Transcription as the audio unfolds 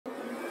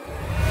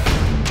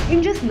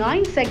In just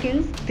 9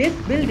 seconds, this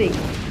building,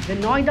 the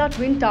Noida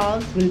Twin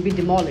Towers, will be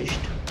demolished.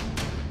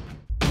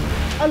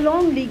 A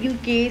long legal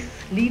case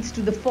leads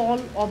to the fall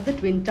of the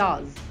Twin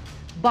Towers.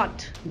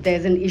 But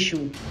there's an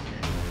issue.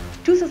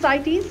 Two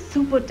societies,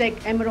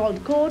 Supertech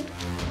Emerald Court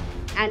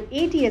and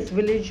ATS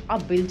Village,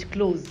 are built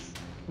close,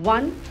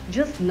 one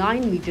just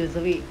 9 meters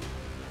away.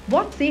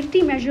 What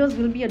safety measures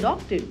will be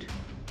adopted?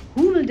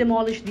 Who will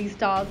demolish these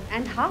towers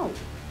and how?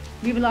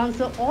 We will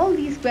answer all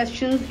these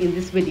questions in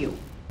this video.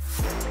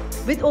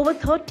 With over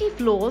 30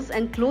 floors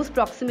and close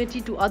proximity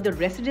to other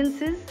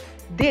residences,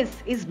 this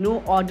is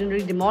no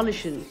ordinary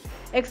demolition.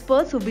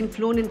 Experts who've been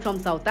flown in from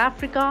South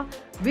Africa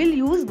will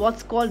use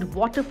what's called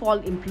waterfall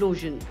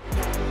implosion.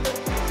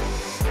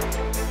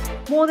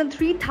 More than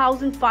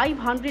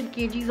 3,500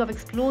 kgs of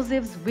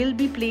explosives will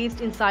be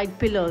placed inside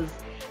pillars,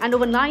 and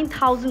over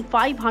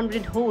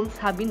 9,500 holes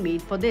have been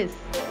made for this.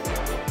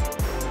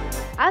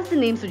 As the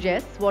name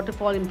suggests,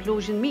 waterfall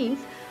implosion means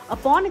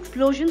upon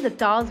explosion, the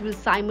towers will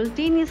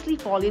simultaneously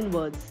fall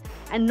inwards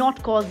and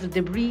not cause the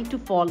debris to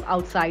fall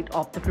outside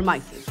of the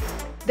premises.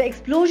 The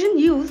explosion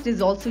used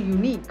is also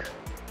unique.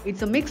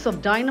 It's a mix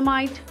of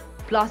dynamite,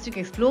 plastic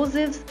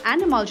explosives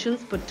and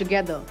emulsions put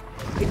together.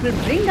 It will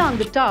bring down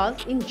the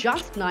towers in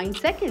just 9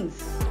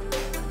 seconds.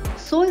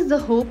 So is the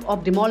hope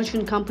of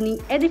demolition company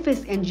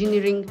Edifice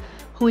Engineering,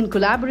 who in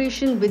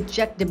collaboration with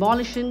Jet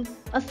Demolition,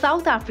 a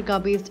South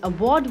Africa-based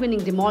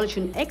award-winning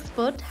demolition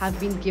expert, have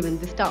been given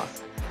this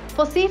task.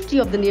 For safety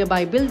of the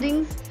nearby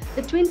buildings,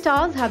 the Twin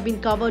Towers have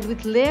been covered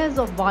with layers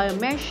of wire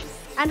mesh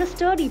and a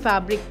sturdy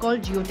fabric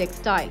called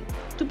geotextile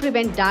to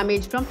prevent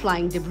damage from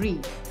flying debris.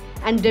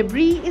 And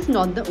debris is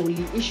not the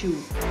only issue.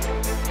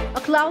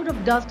 A cloud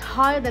of dust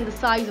higher than the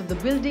size of the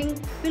building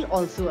will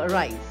also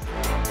arise.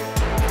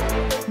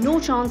 No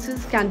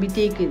chances can be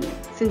taken,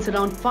 since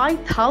around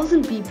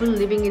 5,000 people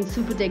living in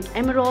Supertech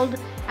Emerald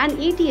and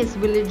ATS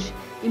Village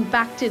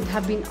impacted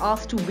have been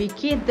asked to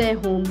vacate their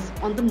homes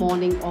on the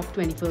morning of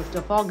 21st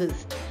of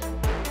August.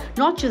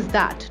 Not just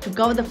that, to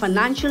cover the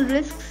financial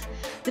risks,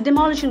 the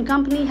demolition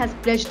company has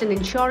pledged an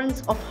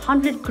insurance of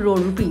 100 crore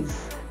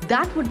rupees.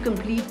 That would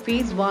complete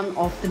phase 1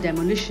 of the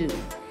demolition.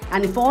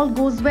 And if all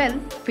goes well,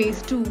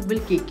 phase 2 will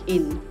kick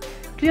in.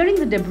 Clearing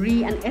the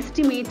debris, an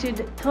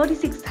estimated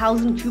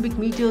 36,000 cubic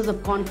meters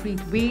of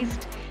concrete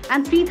waste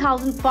and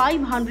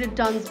 3,500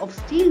 tons of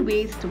steel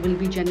waste will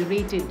be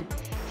generated.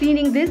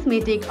 Cleaning this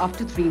may take up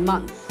to 3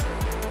 months.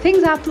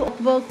 Things have to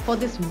work for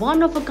this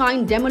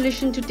one-of-a-kind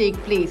demolition to take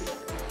place.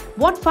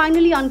 What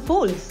finally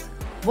unfolds?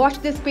 Watch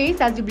this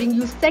space as we bring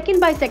you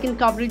second-by-second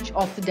coverage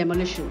of the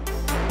demolition.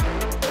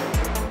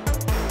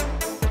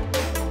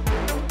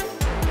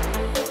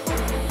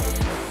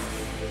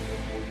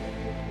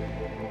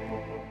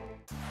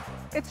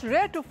 It's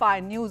rare to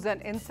find news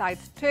and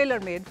insights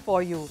tailor-made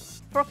for you.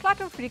 For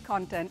clutter-free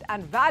content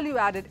and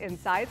value-added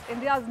insights,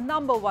 India's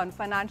 #1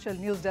 financial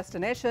news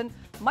destination,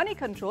 Money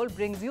Control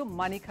brings you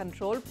Money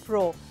Control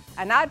Pro,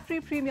 an ad-free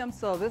premium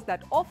service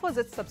that offers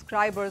its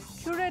subscribers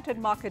curated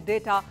market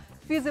data,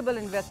 feasible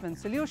investment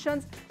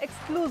solutions,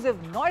 exclusive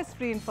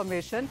noise-free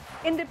information,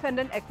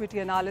 independent equity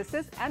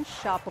analysis, and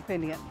sharp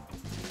opinion.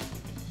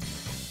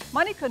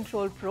 Money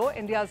Control Pro,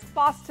 India's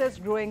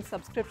fastest growing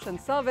subscription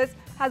service,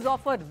 has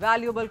offered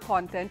valuable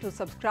content to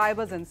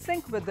subscribers in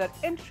sync with their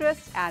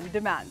interests and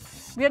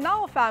demands. We are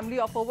now a family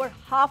of over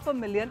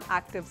 500,000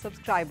 active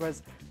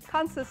subscribers,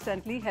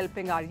 consistently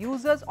helping our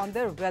users on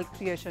their wealth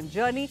creation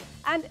journey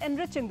and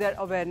enriching their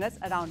awareness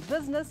around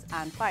business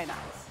and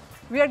finance.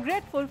 We are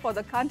grateful for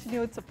the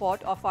continued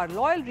support of our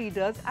loyal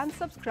readers and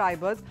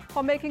subscribers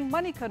for making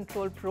Money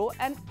Control Pro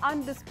an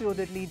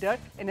undisputed leader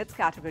in its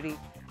category.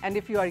 And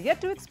if you are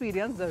yet to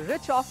experience the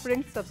rich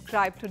offerings,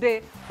 subscribe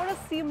today for a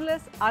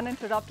seamless,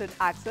 uninterrupted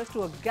access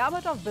to a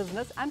gamut of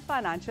business and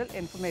financial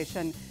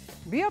information.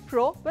 Be a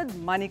pro with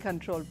Money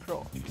Control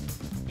Pro.